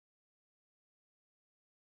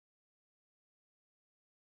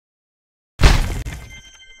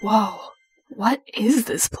Whoa, what is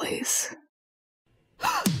this place?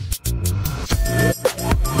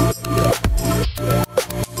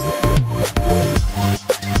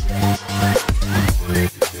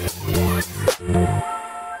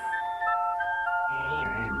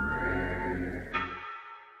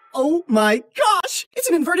 Oh my gosh! It's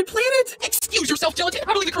an inverted planet! Excuse yourself, Gelatin.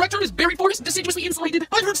 I believe the correct term is buried forest, deciduously insulated.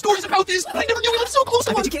 I've heard stories about this. I never knew we lived so close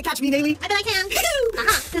to I one. bet you can't catch me, Naily. I bet I can.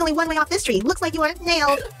 There's only one way off this tree. Looks like you are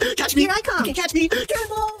nailed. Catch me! Here I come. You can't catch me!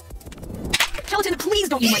 Cannonball! Gelatin, please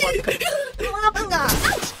don't eat my body.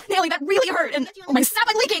 Ouch! Naily, that really hurt, and my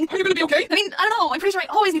sapling leaking. Are you gonna be okay? I mean, I don't know. I'm pretty sure I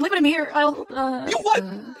always need liquid in me, or I'll, You what?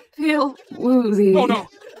 feel woozy. Oh no.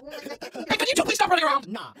 Hey, can you two please stop running around?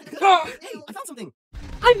 Nah. Ah. Hey, I found something!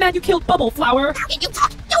 I'm mad you killed Bubble, Flower. How can you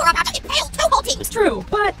talk? You were about to impale two whole teams. It's true,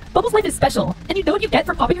 but Bubble's life is special. And you know what you get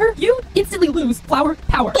for popping her? You instantly lose Flower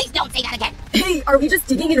power. Please don't say that again. Hey, are we just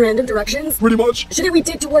digging in random directions? Pretty much. Shouldn't we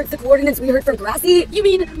dig towards the coordinates we heard from Grassy? You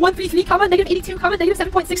mean 133, -82,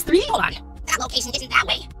 -7.63? Hold on. That location isn't that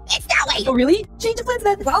way. It's that way. Oh really? Change of plans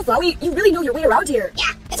then. Wow, Flowey, you really know your way around here.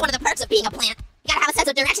 Yeah, it's one of the perks of being a plant. You gotta have a sense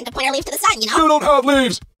of direction to point our leaves to the sun, you know? You don't have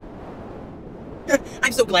leaves.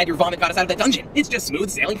 I'm so glad your vomit got us out of the dungeon. It's just smooth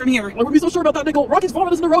sailing from here. I wouldn't be so sure about that, Nickel. Rocky's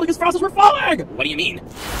vomit isn't eroding as fast as we're falling! What do you mean?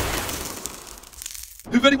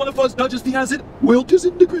 If any one of us touches the acid, we'll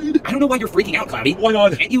disintegrate. I don't know why you're freaking out, Cloudy. Why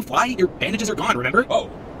not? Can't you fly? Your bandages are gone, remember? Oh,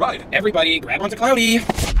 right. Everybody, grab onto Cloudy.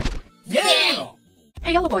 Yeah!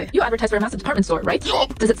 Hey, Yellow Boy, you advertise for a massive department store, right?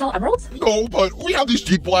 Yup. Does it sell emeralds? No, but we have these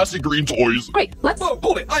cheap plastic green toys. Great, let's... Whoa,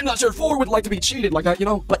 hold it. I'm not sure 4 would like to be cheated like that, you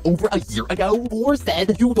know? But over a year ago, 4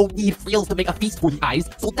 said you don't need frills to make a feast for the eyes,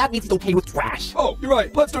 so that means he's okay with trash. Oh, you're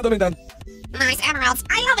right. Let's turn them in then. Nice emeralds.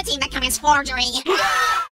 I love a team that commits forgery.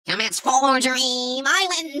 Commits forgery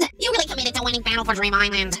Island. You really committed to winning Battle for Dream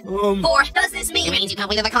Island. 4, does this mean? It means you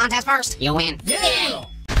completed the contest first. You win. Yeah!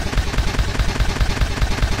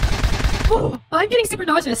 I'm getting super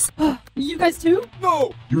nauseous. You guys too?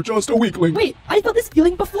 No, you're just a weakling. Wait, I felt this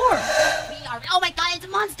feeling before. We are. Oh my god, it's a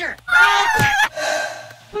monster.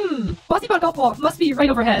 Bossy Bot Golf Ball must be right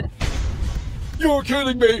overhead. You're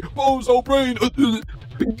kidding me. Bozo Brain.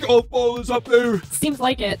 Golf ball is up there. Seems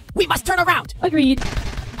like it. We must turn around! Agreed.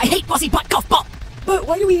 I hate Bossy Butt Golf Ball! But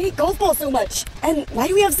why do we hate Golf Ball so much? And why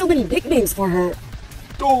do we have so many nicknames for her?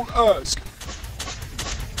 Don't ask.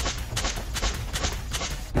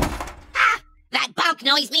 That bonk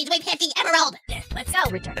noise means we've hit the emerald. Let's go.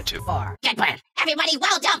 Return to 4. Good plan. Everybody,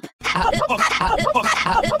 well jump.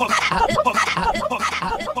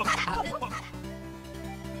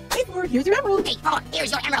 Hey, 4, here's your emerald. Hey, 4,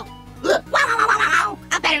 here's your emerald. Wow, wow, wow, wow, wow.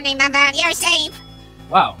 A better name than that. You're safe.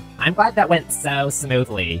 Whoa, I'm glad that went so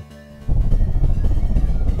smoothly.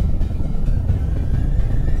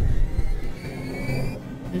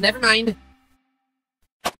 Never mind.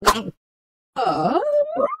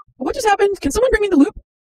 What just happened? Can someone bring me the loop?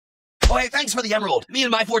 Oh, hey, thanks for the emerald. Me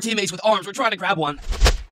and my 4 teammates with arms were trying to grab one.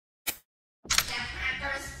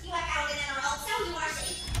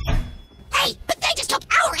 Hey, but they just took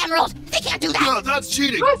our emerald. They can't do that. Yeah, that's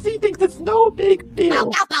cheating. Grassy thinks it's no big deal.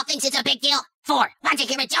 Oh, Alpha thinks it's a big deal. 4, want to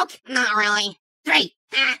hear a joke? Not really. 3.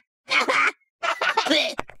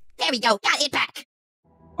 There we go. Got it back.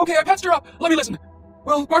 Okay, I patched her up. Let me listen.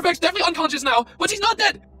 Well, Barfac's definitely unconscious now, but she's not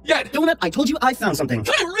dead. Yet. Donut, I told you I found something.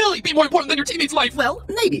 Could it really be more important than your teammate's life? Well,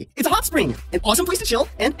 maybe. It's a hot spring. An awesome place to chill.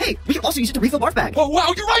 And hey, we can also use it to refill Barf Bag. Oh,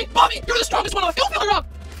 wow, you're right. Bobby, you're the strongest one of us. Go fill her up.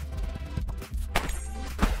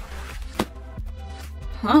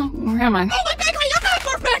 Huh? Where am I? Oh, my bakery, you're back,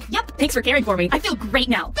 Barfac. Yep, thanks for caring for me. I feel great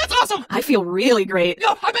now. That's awesome. I feel really great.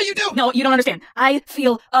 Yeah, I bet you do. No, you don't understand. I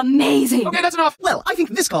feel amazing. Okay, that's enough. Well, I think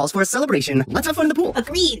this calls for a celebration. Let's have fun in the pool.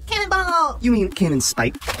 Agreed. Cannonball. You mean Cannon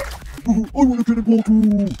Spike? I want a cannonball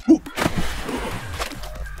too.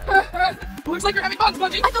 Looks like you're having fun,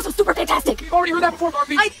 Spongy. I feel so super fantastic. We've already heard that before,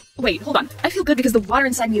 Barfy. Wait, hold on. I feel good because the water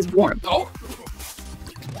inside me is warm. Oh?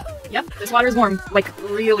 Yep, this water is warm. Like,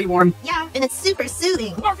 really warm. Yeah, and it's super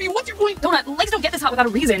soothing. Barfy, what's your point? Donut, legs don't get this hot without a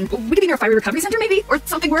reason. We could be near a fire recovery center, maybe? Or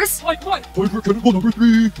something worse? Like what? Time for cannonball number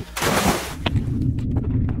 3.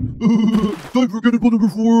 Time for cannonball number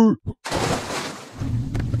 4.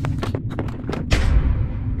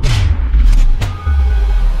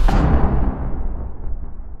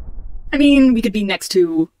 I mean, we could be next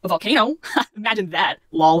to a volcano. Imagine that.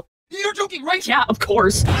 Lol. You're joking, right? Yeah, of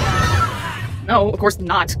course. No, of course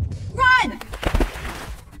not. Run!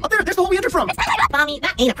 Up there, there's the hole we entered from. Mommy,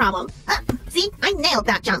 that ain't a problem. See, I nailed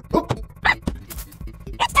that jump.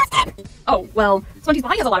 Oh, well, Spongy's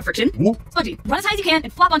body has a lot of friction. What? Spongy, run as high as you can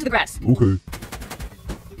and flop onto the grass. Okay.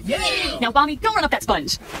 Yeah! Now, Bomby, go run up that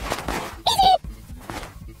sponge.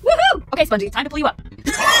 Woohoo! Okay, Spongy, time to pull you up.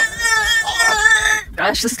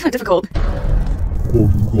 gosh, this is kind of difficult. You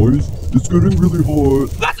guys, it's getting really hot.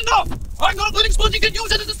 That's enough! I'm not letting Spongy get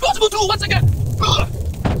used as a disposable tool once again!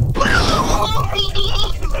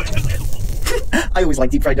 I always like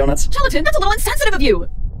deep fried donuts. Gelatin, that's a little insensitive of you!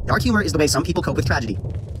 Dark humor is the way some people cope with tragedy.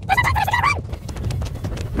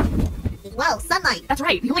 Whoa, sunlight. That's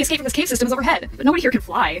right, the only escape from this cave system is overhead, but nobody here can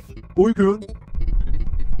fly. I can.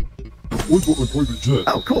 I've got my private jet.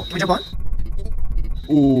 Oh, cool. Can we jump on?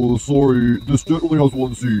 Oh, sorry. This jet only has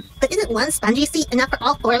one seat. But isn't one spongy seat enough for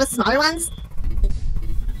all 4 of the smaller ones?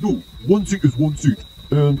 No, one seat is one seat.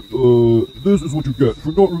 And, this is what you get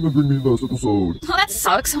for not remembering me in last episode. Oh, that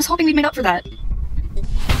sucks. I was hoping we'd made up for that.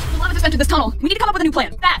 The lava just entered this tunnel. We need to come up with a new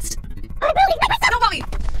plan. Fast! Don't bomb me!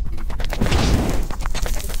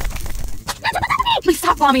 Please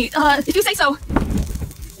stop, Bommy. If you say so.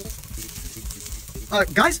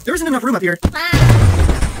 Guys, there isn't enough room up here.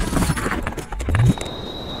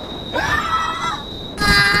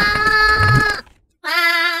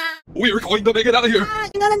 We're going to make it out of here!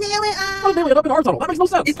 You gotta nail it. How did they end up in our tunnel? That makes no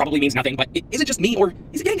sense. It probably means nothing, but is it just me, or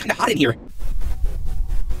is it getting kinda hot in here?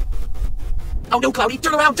 Oh no, Cloudy,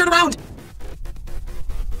 turn around, turn around!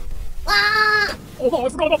 Ah, Oh no, I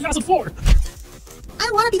forgot about the acid floor! I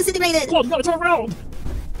wanna be disintegrated. Claude, you gotta turn around!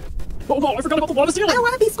 Oh no, I forgot about the water ceiling! I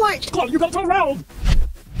wanna be scorched. Claude, you gotta turn around!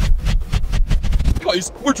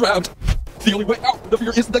 Guys, we're trapped! The only way out of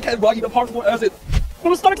here is the can ride of harmful acid! But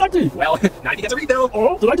the stomach's empty! Well, now he gets a refill!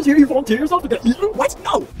 Oh, did I just hear you volunteer yourself to get eaten? What?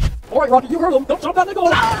 No! Alright, Rocky, you heard him! Don't jump that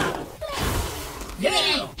nigga!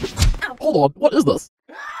 Yeah! Hold on, what is this?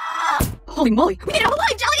 Holy moly, we made it out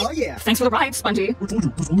alive, Jelly! Oh, yeah. Thanks for the ride, Spongy. I told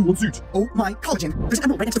you, there's only one seat. Oh, my collagen. There's an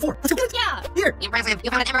emerald right next to 4. Let's go get it. Yeah! Here. Impressive. You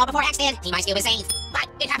found an emerald before X did. See, my skill is safe. But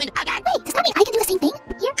it happened again. Wait, does that mean I can do the same thing?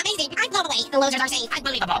 Here? Amazing. I'm blown away. The losers are safe.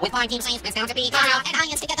 Unbelievable. With 5 teams safe, it's down to be Carl and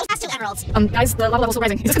iance to get those last 2 emeralds. Guys, the lava level's still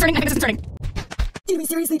rising. Is this concerning? I think this is concerning. Did we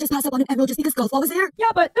seriously just pass up on an emerald just because Golfball was there?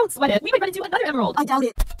 Yeah, but don't sweat it. We might run into another emerald. I doubt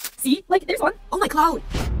it. See? Like, there's one. Oh my Cloud!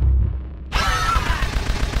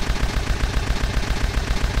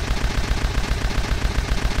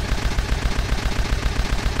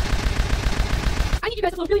 I need you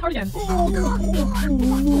guys to blow really hard again. We're almost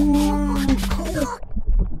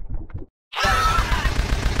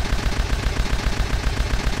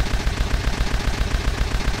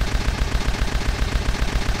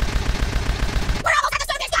at the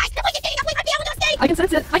surface, guys. If we keep getting up, we might be able to escape. I can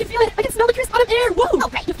sense it. I can feel it. I can smell the crisp autumn air. Whoa!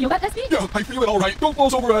 Okay. You feel that, Esty? Yeah, I feel it alright. Don't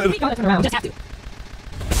close overhead! We gotta turn around. We just have to.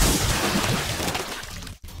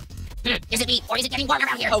 Is it me, or is it getting warm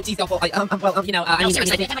around here? Oh, geez, Golfball, you know, No,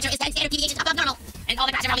 seriously, the temperature is 10 standard deviations above normal. And all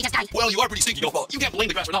the grass are probably just died. Well, you are pretty stinky, Golfball. You can't blame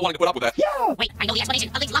the grass for not wanting to put up with that. Wait, I know the explanation.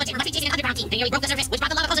 A linked lava chamber must be chasing an underground team. They nearly broke the surface, which brought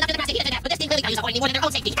the lava close enough to the grass to heat it to death. But this team clearly values avoiding more than their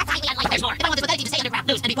own safety. That's highly unlikely. There's more. If I want this pathetic team to stay underground,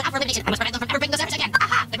 loose, and be put out for elimination, I must prevent them from ever breaking the surface again.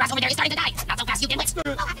 Aha! The grass over there is starting to die. Not so fast, you dimwits.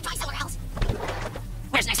 I'll have to try somewhere else.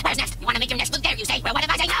 Where's next? Where's next? You want to make your next move there, you say? Well, what if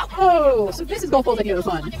I say no? Oh, so this is Golfball's idea of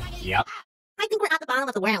fun. Yep. I think we're at the bottom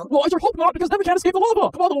of the world. Well, I sure hope not, because then we can't escape the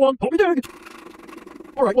lava. Come on, little one. Help me dig.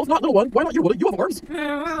 Alright, well, it's not little one. Why not you, Woody? You have arms.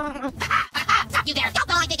 Stop you there! Don't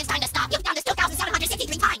know I think it's time to stop! You've done this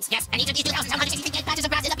 2,763 times! Yes, and each of these 2,763 dead patches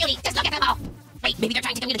of grass is a beauty! Just look at them all! Wait, maybe they're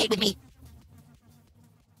trying to communicate with me.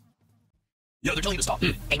 Yeah, they're telling you to stop.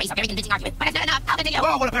 They raised a very convincing argument, but it's not enough! I'll continue!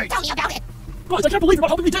 Oh, what a pain! Tell me about it! Guys, I can't believe you're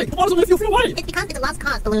not helping me dig. The water's only a few feet away. It's because it's a lost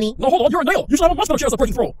cause, Balloony. No, hold on, you're a nail. You should have a much better chance of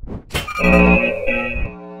breaking through.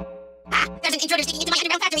 Ah! There's an intruder sneaking into my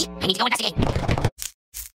underground factory! I need to go investigate.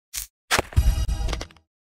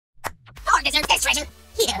 Or deserve this treasure!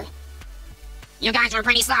 Here! You guys were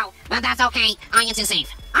pretty slow, but that's okay. Iance is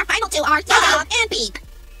safe. Our final 2 are Yellow and Pink.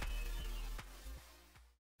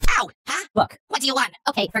 Ow! Huh? Look. What do you want?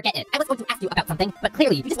 Okay, forget it. I was going to ask you about something, but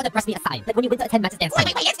clearly you just want to brush me aside, like when you went to attend matches dance. Wait,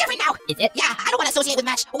 it's different now! Is it? Yeah, I don't want to associate with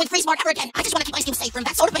Match or with Free Smart ever again. I just want to keep my students safe from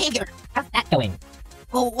that sort of behavior. How's that going?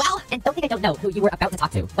 Oh, well, And don't think I don't know who you were about to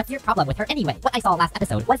talk to. What's your problem with her anyway? What I saw last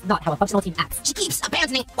episode was not how a functional team acts. she keeps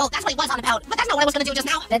abandoning. Well, that's what it was on about, but that's not what I was going to do just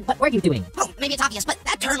now. Then what were you doing? Oh, maybe it's obvious, but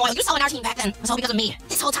that turmoil you saw in our team back then was all because of me.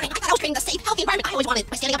 This whole time, I thought I was creating the safe, healthy environment I always wanted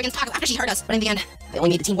by standing up against Taco after she hurt us. But in the end, they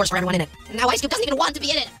only made the team worse for everyone in it. Now Ice Cube doesn't even want to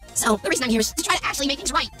be in it. So the reason I'm here is to try to actually make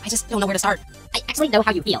things right. I just don't know where to start. I actually know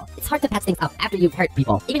how you feel. It's hard to patch things up after you've hurt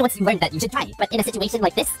people, even once you learn that you should try. But in a situation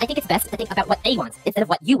like this, I think it's best to think about what they want instead of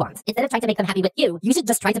what you want. Instead of trying to make them happy with you, you should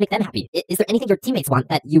just try to make them happy. Is there anything your teammates want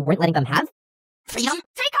that you weren't letting them have? Freedom?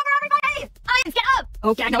 Take cover, everybody! Iance, get up!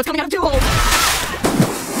 Okay, I know it's coming out of 2 holes.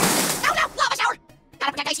 No, lava shower!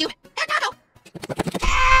 Gotta protect Ice Cube. And Taco!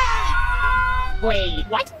 Wait,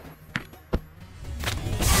 what?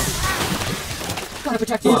 Gotta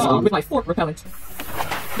protect you with my fork repellent.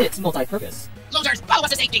 It's multi-purpose. Losers, follow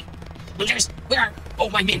us to safety! Losers, where? Oh,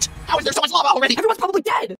 my mint. How is there so much lava already? Everyone's probably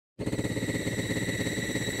dead!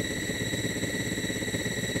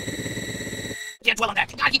 Can't dwell on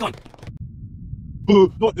that. Gotta keep going.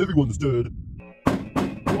 Not everyone's dead.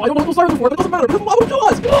 Well, I don't know what those sirens are for, but it doesn't matter because the lava will kill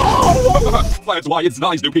us! That's why it's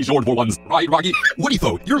nice to be short for once, right, Rocky? Woody,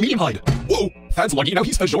 though, you're medium height. Whoa, that's lucky. Now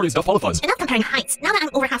he's as short as all of us. Enough comparing heights. Now that I'm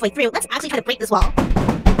over halfway through, let's actually try to break this wall.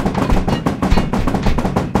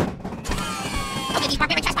 Okay, these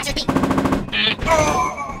barbaric trespassers be.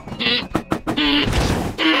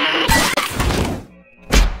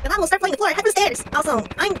 The lava will start flooding the floor. Head for the stairs. Also,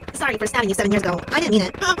 I'm sorry for stabbing you 7 years ago. I didn't mean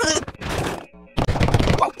it.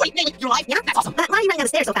 Whoa, wait, Nayli, you're alive? Yeah? That's awesome. But why are you running down the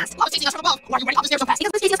stairs so fast? Lava's chasing us from above. Why are you running up the stairs so fast?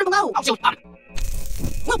 Because it's chasing us from below. Oh, shoot.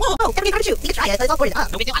 Whoa, whoa, whoa. Everything's hard to shoot. You can try it, but it's all boarded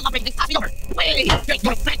up. No big deal. I love breaking things. Pass me over. Wait. I got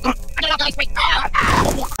it out, guys. Wait.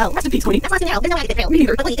 Oh, Rest in peace, Queen. that's last narrow. There's no way I can get trailed. Me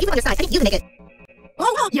neither. But wait, if you go on your side, I think you can make it.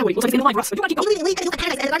 Oh, Yeah, wait, looks like it's in the line for us. Do you want to keep going? wait, I can do the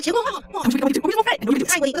paradise and the garden too. I'm just gonna go too. We're gonna go I know we can do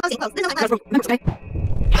this. Alright, wait, we're close. There's no light left. Remember, okay?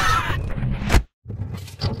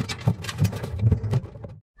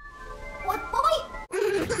 What, boy?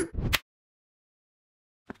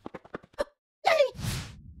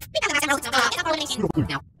 We got the last emerald. It's up for elimination.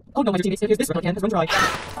 Now. Oh no, my teammates, here's this one again. Let's run dry.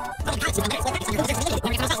 Oh, God, so the next one, that's under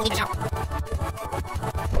the